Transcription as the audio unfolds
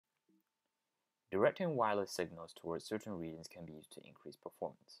Directing wireless signals towards certain regions can be used to increase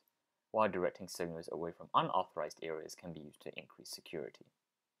performance, while directing signals away from unauthorized areas can be used to increase security.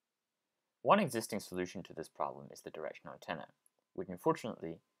 One existing solution to this problem is the directional antenna, which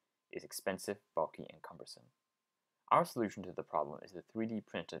unfortunately is expensive, bulky, and cumbersome. Our solution to the problem is the 3D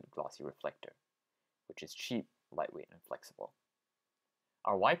printed glossy reflector, which is cheap, lightweight, and flexible.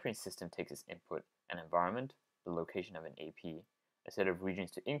 Our Y-plane system takes as input an environment, the location of an AP, a set of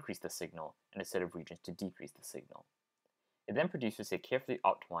regions to increase the signal, and a set of regions to decrease the signal. It then produces a carefully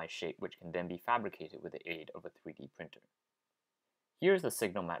optimized shape which can then be fabricated with the aid of a 3D printer. Here is the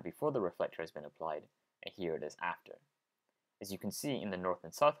signal map before the reflector has been applied, and here it is after. As you can see, in the north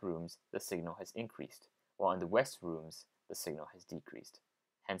and south rooms, the signal has increased, while in the west rooms, the signal has decreased,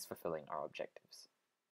 hence fulfilling our objectives.